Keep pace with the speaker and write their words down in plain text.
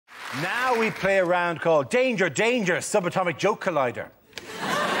Now we play a round called Danger, Danger, Subatomic Joke Collider.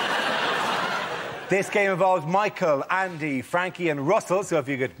 This game involves Michael, Andy, Frankie and Russell, so if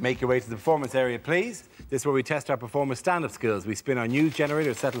you could make your way to the performance area, please. This is where we test our performers' stand-up skills. We spin our news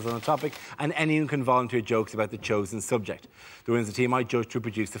generator, settles on a topic, and anyone can volunteer jokes about the chosen subject. The winners of the team I judge to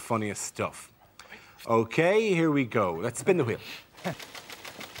produce the funniest stuff. OK, here we go. Let's spin the wheel.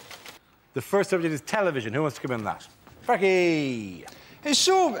 The first subject is television. Who wants to come in on that? Frankie! It's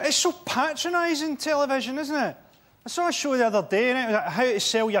so patronising, television, isn't it? I saw a show the other day, and it was like how to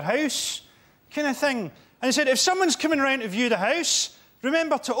sell your house kind of thing. And it said, if someone's coming around to view the house,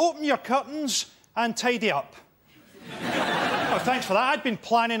 remember to open your curtains and tidy up. Oh, thanks for that. I'd been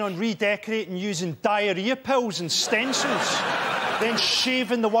planning on redecorating using diarrhoea pills and stencils, then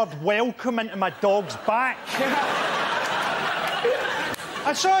shaving the word welcome into my dog's back.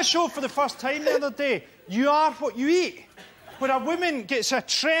 I saw a show for the first time the other day, You Are What You Eat, where a woman gets a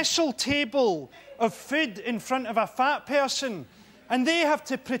trestle table of food in front of a fat person and they have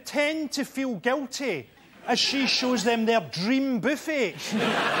to pretend to feel guilty as she shows them their dream buffet.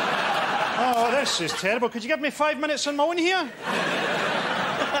 Oh, this is terrible. Could you give me 5 minutes on my own here?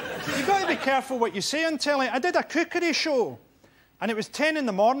 You've got to be careful what you say on telly. I did a cookery show and it was 10 in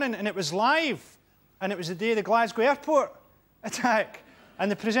the morning and it was live and it was the day of the Glasgow airport attack. And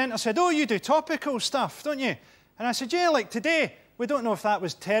the presenter said, oh, you do topical stuff, don't you? And I said, yeah, like today, we don't know if that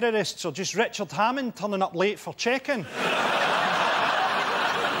was terrorists or just Richard Hammond turning up late for check-in.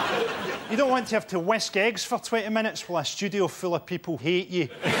 You don't want to have to whisk eggs for 20 minutes while a studio full of people hate you.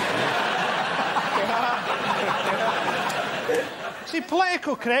 See,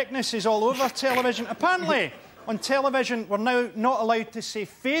 political correctness is all over television. Apparently, on television, we're now not allowed to say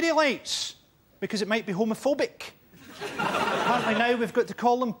fairy lights because it might be homophobic. Apparently now we've got to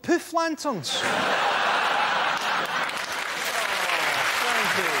call them poof lanterns.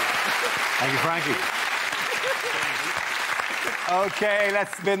 Thank you, Frankie. OK,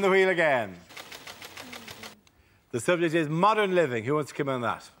 let's spin the wheel again. The subject is modern living. Who wants to come in on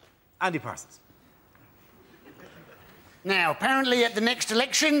that? Andy Parsons. Now, apparently at the next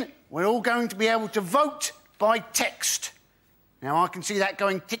election, we're all going to be able to vote by text. Now, I can see that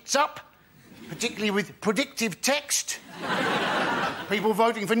going tits up, particularly with predictive text. People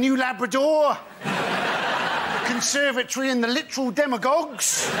voting for New Labrador, the Conservatory and the literal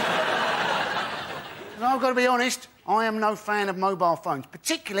demagogues. And I've got to be honest, I am no fan of mobile phones,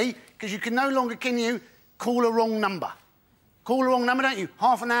 particularly because you can no longer, can you, call a wrong number. Call a wrong number, don't you?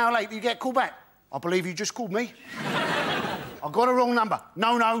 Half an hour late, you get a call back. I believe you just called me. I got a wrong number.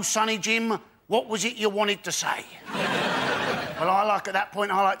 No, Sonny Jim, what was it you wanted to say? Well, at that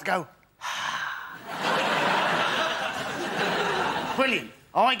point, I like to go, brilliant.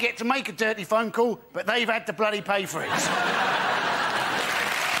 I get to make a dirty phone call, but they've had to bloody pay for it.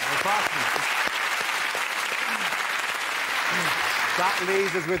 That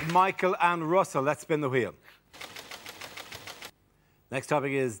leaves us with Michael and Russell. Let's spin the wheel. Next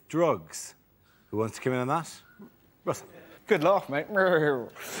topic is drugs. Who wants to come in on that? Russell. Good laugh, mate.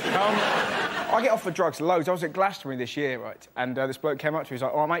 I get offered drugs loads. I was at Glasgow this year, right? And this bloke came up to me. He was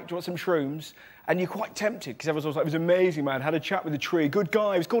like, oh, mate, do you want some shrooms? And you're quite tempted, because everyone's like, it was amazing, man. Had a chat with the tree. Good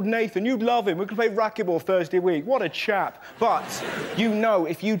guy. He was called Nathan. You'd love him. We could play racquetball Thursday week. What a chap. But you know,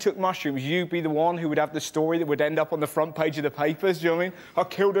 if you took mushrooms, you'd be the one who would have the story that would end up on the front page of the papers. Do you know what I mean? I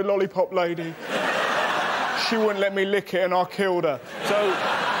killed a lollipop lady. She wouldn't let me lick it and I killed her.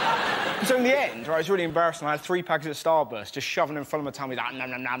 So in the end, right, it was really embarrassing. I had 3 packets of Starburst just shoving in front of my tummy, like, nom,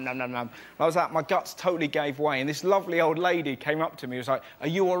 nom, nom, nom, nom, nom. I was like, my guts totally gave way, and this lovely old lady came up to me and was like, are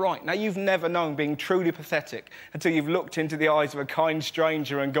you all right? Now, you've never known being truly pathetic until you've looked into the eyes of a kind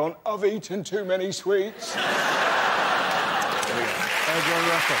stranger and gone, I've eaten too many sweets. There we go.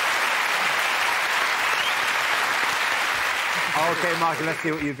 Russell. OK, Michael, let's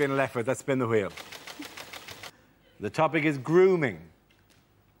see what you've been left with. Let's spin the wheel. The topic is grooming.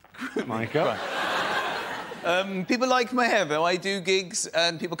 Michael? Right. People like my hair, though. I do gigs,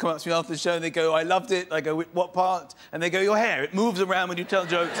 and people come up to me after the show and they go, I loved it. I go, what part? And they go, your hair. It moves around when you tell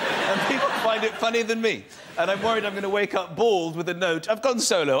jokes. And people find it funnier than me. And I'm worried I'm going to wake up bald with a note. I've gone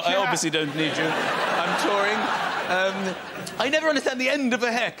solo. I obviously don't need you. I'm touring. I never understand the end of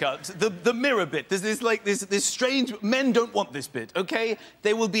a haircut, the mirror bit. There's this strange... Men don't want this bit, OK?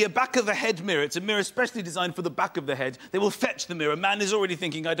 There will be a back-of-the-head mirror. It's a mirror specially designed for the back of the head. They will fetch the mirror. Man is already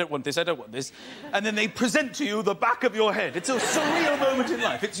thinking, I don't want this, I don't want this. And then they present to you the back of your head. It's a surreal moment in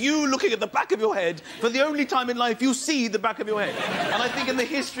life. It's you looking at the back of your head for the only time in life you see the back of your head. And I think in the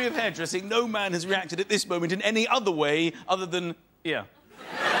history of hairdressing, no man has reacted at this moment in any other way other than... yeah.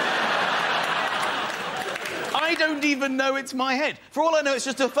 I I don't even know it's my head. For all I know, it's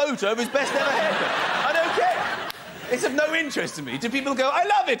just a photo of his best ever haircut. I don't care. It's of no interest to me. Do people go, I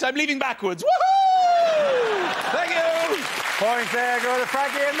love it, I'm leaving backwards. Woohoo! Thank you! Points there go to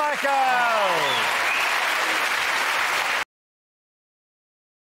Frankie and Michael.